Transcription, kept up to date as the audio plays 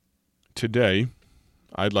Today,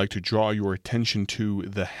 I'd like to draw your attention to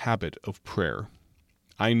the habit of prayer.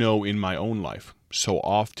 I know in my own life, so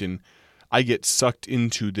often I get sucked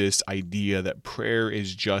into this idea that prayer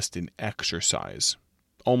is just an exercise,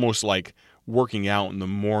 almost like working out in the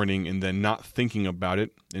morning and then not thinking about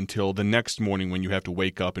it until the next morning when you have to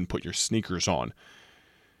wake up and put your sneakers on.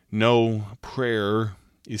 No, prayer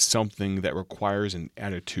is something that requires an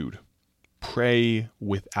attitude. Pray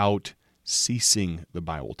without ceasing, the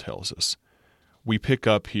Bible tells us. We pick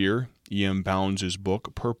up here E.M. Bounds'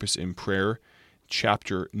 book, Purpose in Prayer,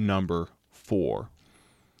 chapter number 4.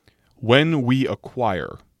 When we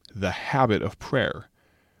acquire the habit of prayer,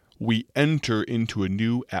 we enter into a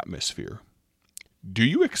new atmosphere. "Do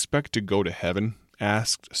you expect to go to heaven?"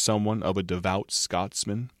 asked someone of a devout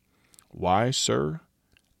Scotsman. "Why, sir,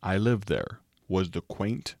 I live there," was the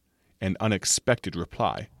quaint and unexpected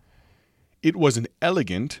reply. It was an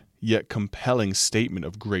elegant yet compelling statement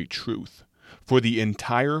of great truth, for the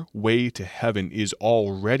entire way to heaven is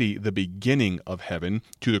already the beginning of heaven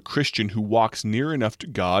to the Christian who walks near enough to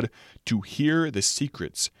God to hear the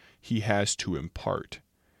secrets he has to impart.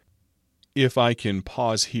 If I can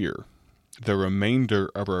pause here, the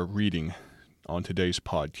remainder of our reading on today's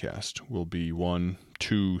podcast will be 1,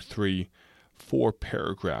 2, 3, 4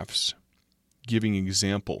 paragraphs giving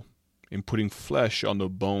example and putting flesh on the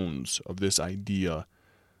bones of this idea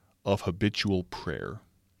of habitual prayer.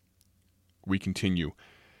 We continue.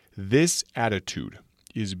 This attitude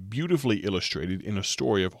is beautifully illustrated in a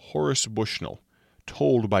story of Horace Bushnell,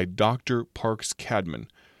 told by Dr. Parks Cadman.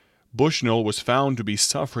 Bushnell was found to be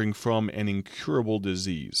suffering from an incurable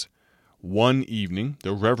disease. One evening,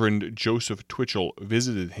 the Reverend Joseph Twitchell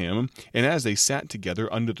visited him, and as they sat together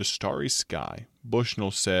under the starry sky,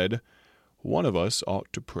 Bushnell said, "One of us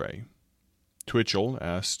ought to pray." Twitchell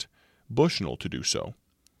asked Bushnell to do so,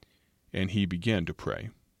 and he began to pray.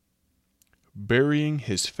 Burying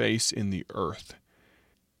his face in the earth,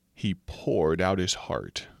 he poured out his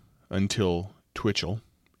heart until Twitchell,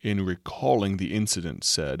 in recalling the incident,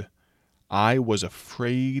 said, "I was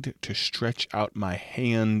afraid to stretch out my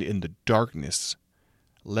hand in the darkness,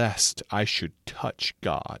 lest I should touch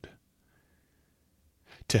God."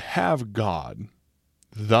 To have God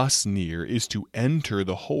thus near is to enter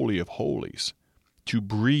the Holy of Holies, to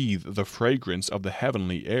breathe the fragrance of the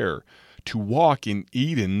heavenly air, to walk in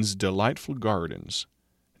Eden's delightful gardens.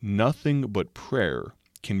 Nothing but prayer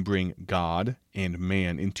can bring God and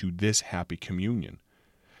man into this happy communion.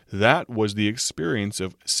 That was the experience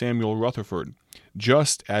of Samuel Rutherford,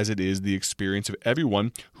 just as it is the experience of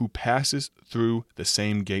everyone who passes through the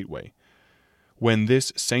same gateway. When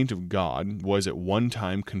this saint of God was at one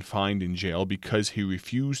time confined in jail because he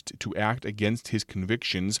refused to act against his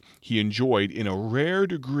convictions, he enjoyed in a rare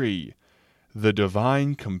degree the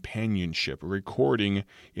divine companionship, recording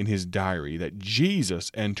in his diary that Jesus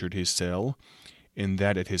entered his cell and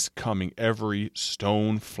that at his coming every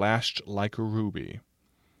stone flashed like a ruby.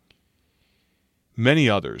 Many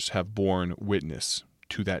others have borne witness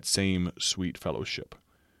to that same sweet fellowship.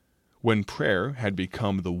 When prayer had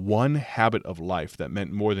become the one habit of life that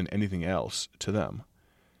meant more than anything else to them.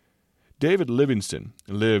 David Livingstone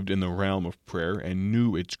lived in the realm of prayer and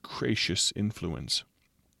knew its gracious influence.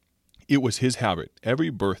 It was his habit every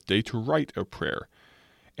birthday to write a prayer,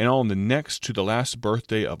 and on the next to the last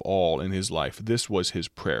birthday of all in his life, this was his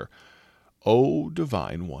prayer: "O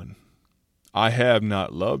Divine One, I have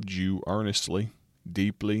not loved you earnestly,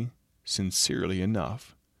 deeply, sincerely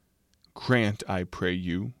enough. Grant, I pray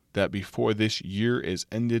you, that before this year is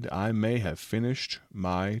ended I may have finished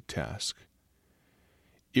my task."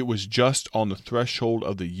 It was just on the threshold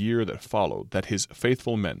of the year that followed that his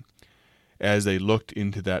faithful men, as they looked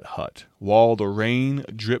into that hut, while the rain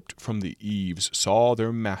dripped from the eaves, saw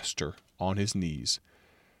their master on his knees,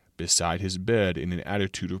 beside his bed in an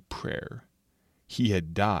attitude of prayer. He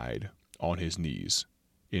had died on his knees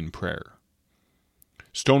in prayer.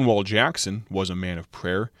 Stonewall Jackson was a man of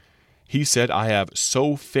prayer. He said, "I have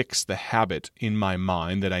so fixed the habit in my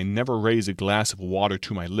mind that I never raise a glass of water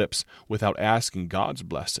to my lips without asking God's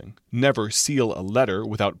blessing, never seal a letter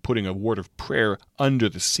without putting a word of prayer under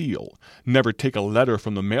the seal, never take a letter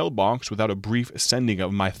from the mailbox without a brief sending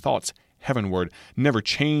of my thoughts heavenward, never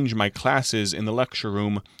change my classes in the lecture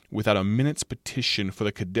room without a minute's petition for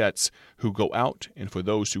the cadets who go out and for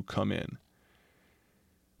those who come in."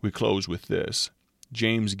 We close with this.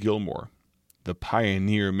 James Gilmore, the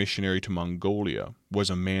pioneer missionary to Mongolia,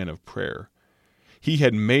 was a man of prayer. He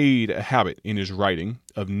had made a habit in his writing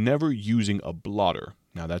of never using a blotter.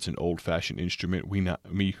 Now, that's an old-fashioned instrument we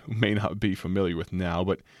may not be familiar with now,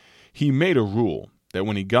 but he made a rule that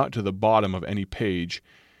when he got to the bottom of any page,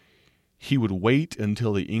 he would wait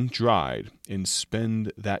until the ink dried and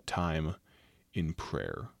spend that time in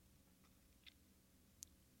prayer.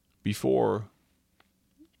 Before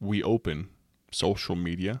we open social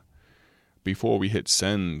media, before we hit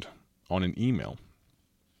send on an email,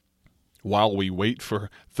 while we wait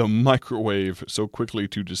for the microwave so quickly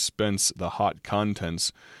to dispense the hot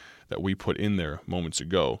contents that we put in there moments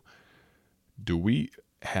ago, do we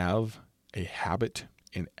have a habit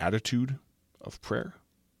and attitude of prayer?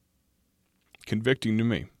 Convicting to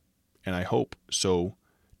me, and I hope so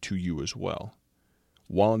to you as well.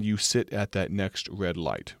 While you sit at that next red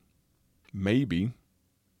light, maybe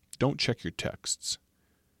don't check your texts.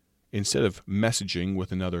 Instead of messaging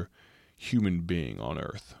with another human being on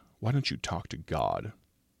earth, why don't you talk to God?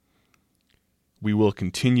 We will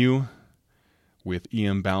continue with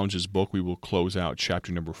E.M. Bounds' book. We will close out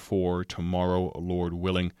chapter number 4 tomorrow, Lord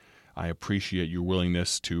willing. I appreciate your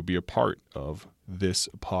willingness to be a part of this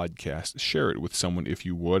podcast. Share it with someone if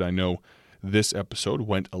you would. I know this episode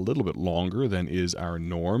went a little bit longer than is our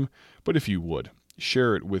norm, but if you would,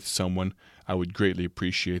 share it with someone. I would greatly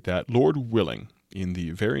appreciate that. Lord willing, in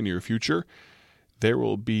the very near future, there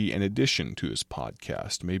will be an addition to this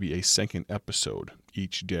podcast, maybe a second episode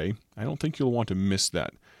each day. I don't think you'll want to miss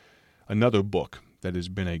that. Another book that has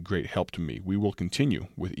been a great help to me. We will continue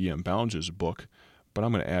with E.M. Bounds' book, but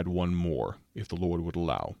I'm going to add one more if the Lord would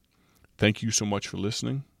allow. Thank you so much for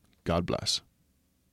listening. God bless.